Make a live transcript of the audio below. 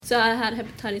So I had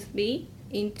hepatitis B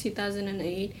in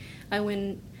 2008. I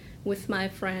went with my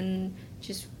friend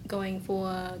just going for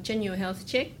a genuine health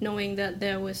check, knowing that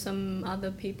there were some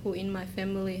other people in my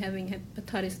family having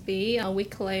hepatitis B. A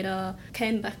week later,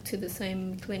 came back to the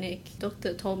same clinic.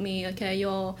 Doctor told me, okay,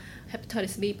 you're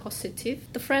hepatitis B positive.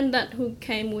 The friend who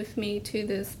came with me to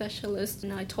the specialist,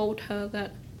 and I told her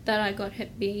that I got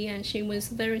Hep B, and she was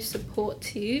very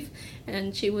supportive,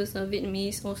 and she was a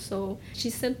Vietnamese also. She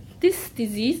said, this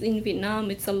disease in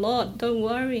Vietnam, it's a lot, don't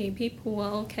worry, people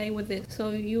are okay with it,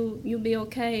 so you'll be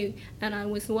okay. And I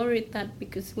was worried that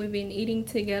because we've been eating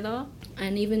together,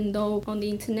 and even though on the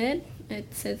internet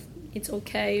it says it's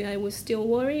okay, I was still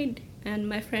worried. And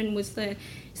my friend was there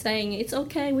saying, it's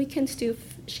okay, we can still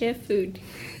share food.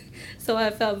 So I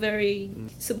felt very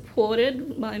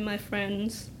supported by my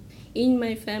friends. In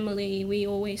my family, we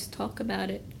always talk about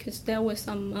it because there were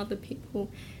some other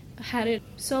people had it.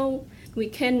 So we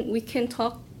can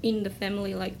talk in the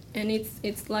family, and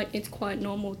it's quite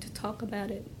normal to talk about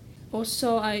it.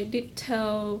 Also, I did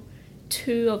tell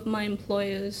 2 of my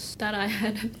employers that I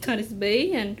had hepatitis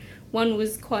B, and one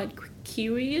was quite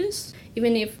curious.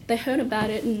 Even if they heard about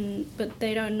it, but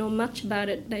they don't know much about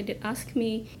it, they did ask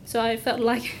me. So I felt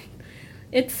like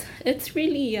it's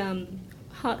really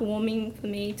heartwarming for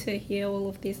me to hear all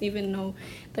of this, even though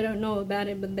they don't know about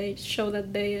it, but they show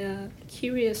that they are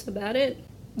curious about it.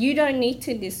 You don't need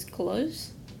to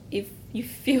disclose if you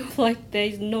feel like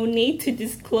there's no need to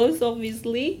disclose,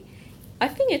 obviously. I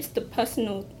think it's the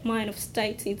personal mind of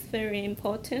state, it's very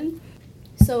important.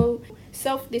 So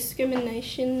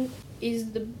self-discrimination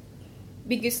is the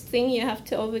biggest thing you have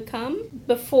to overcome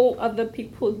before other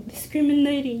people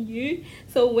discriminating you.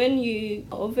 So when you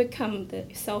overcome the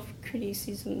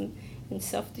self-criticism and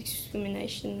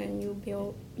self-discrimination, then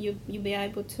you'll be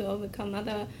able to overcome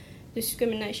other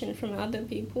discrimination from other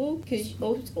people, because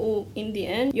all in the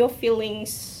end your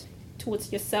feelings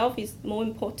towards yourself is more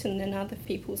important than other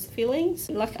people's feelings.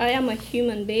 Like, I am a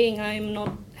human being, I am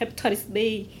not hepatitis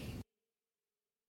B.